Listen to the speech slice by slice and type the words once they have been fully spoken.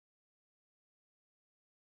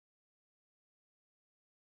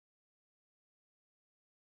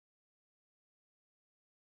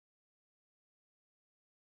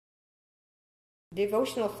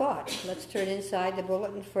Devotional thought. Let's turn inside the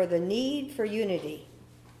bulletin for the need for unity.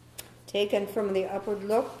 Taken from the Upward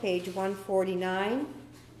Look, page 149.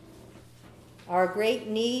 Our great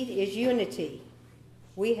need is unity.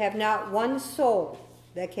 We have not one soul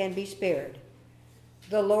that can be spared.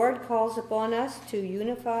 The Lord calls upon us to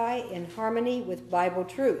unify in harmony with Bible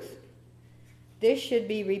truth. This should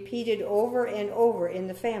be repeated over and over in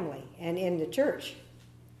the family and in the church.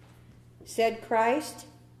 Said Christ,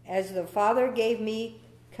 "As the Father gave me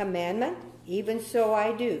commandment, even so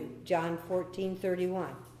I do," John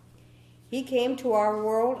 14:31. He came to our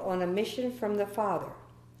world on a mission from the Father.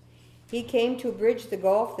 He came to bridge the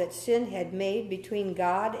gulf that sin had made between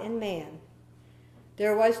God and man.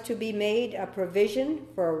 There was to be made a provision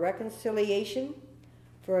for a reconciliation,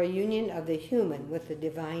 for a union of the human with the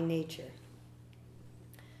divine nature.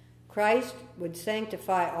 Christ would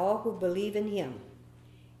sanctify all who believe in him.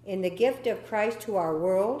 In the gift of Christ to our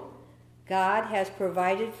world, God has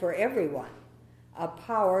provided for everyone a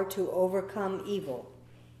power to overcome evil.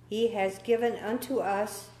 He has given unto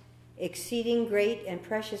us exceeding great and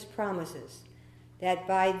precious promises, that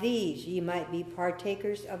by these ye might be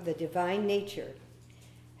partakers of the divine nature,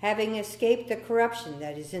 having escaped the corruption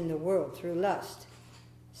that is in the world through lust.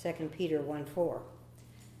 2 Peter 1:4.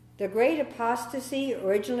 The great apostasy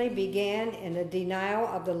originally began in a denial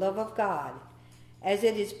of the love of God, as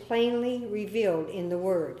it is plainly revealed in the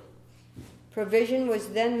Word. Provision was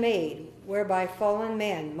then made whereby fallen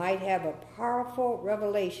man might have a powerful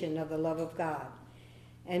revelation of the love of God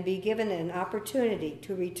and be given an opportunity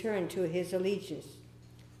to return to his allegiance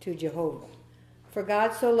to Jehovah. For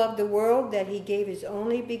God so loved the world that he gave his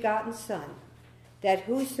only begotten Son, that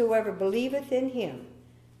whosoever believeth in him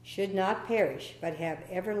should not perish, but have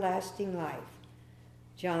everlasting life.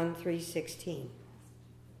 John 3:16.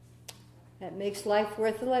 That makes life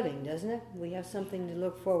worth living, doesn't it? We have something to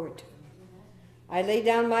look forward to. I lay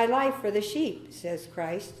down my life for the sheep, says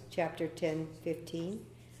Christ, chapter 10:15.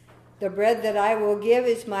 The bread that I will give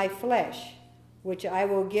is my flesh, which I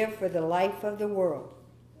will give for the life of the world.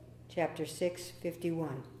 Chapter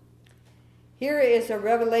 6:51. Here is a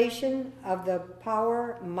revelation of the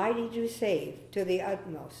power mighty to save to the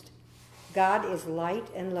utmost. God is light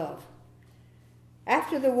and love.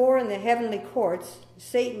 After the war in the heavenly courts,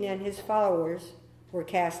 Satan and his followers were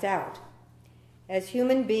cast out. As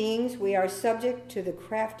human beings, we are subject to the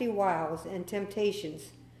crafty wiles and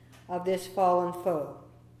temptations of this fallen foe.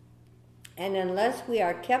 And unless we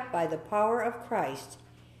are kept by the power of Christ,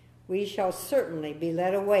 we shall certainly be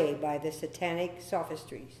led away by the satanic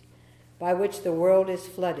sophistries by which the world is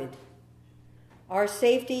flooded. Our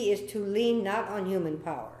safety is to lean not on human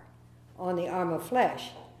power, on the arm of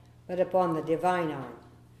flesh, but upon the divine arm.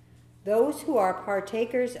 Those who are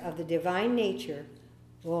partakers of the divine nature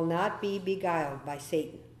will not be beguiled by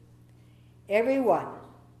Satan. Everyone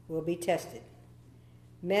will be tested.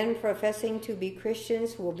 Men professing to be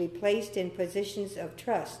Christians will be placed in positions of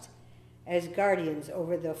trust as guardians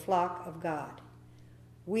over the flock of God.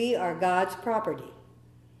 We are God's property.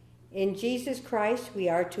 In Jesus Christ, we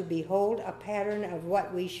are to behold a pattern of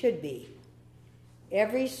what we should be.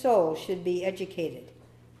 Every soul should be educated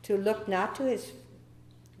to look not to his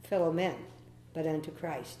fellow men, but unto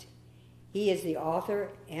Christ. He is the author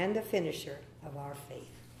and the finisher of our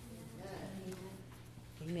faith.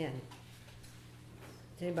 Amen.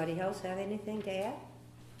 Does anybody else have anything to add?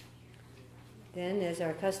 Then, as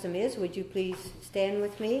our custom is, would you please stand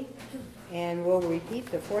with me, and we'll repeat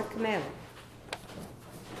the fourth commandment.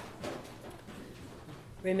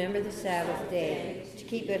 Remember the Sabbath day, to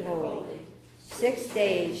keep it holy. 6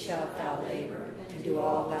 days shalt thou labor and do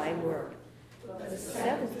all thy work. But the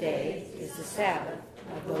seventh day is the Sabbath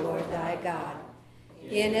of the Lord thy God.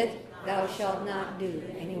 In it thou shalt not do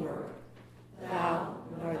any work, thou,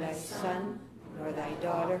 nor thy son, nor thy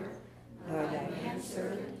daughter, nor thy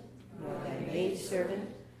manservant, nor thy maidservant,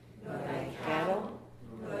 nor thy cattle,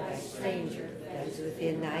 nor thy stranger that is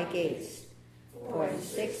within thy gates. For in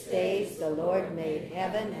 6 days the Lord made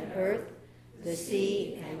heaven and earth, the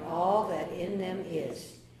sea, and all that in them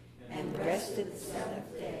is, and rested the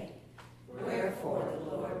seventh day. Wherefore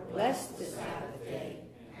the Lord blessed the Sabbath day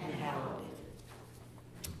and hallowed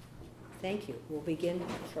it. Thank you. We'll begin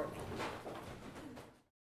shortly.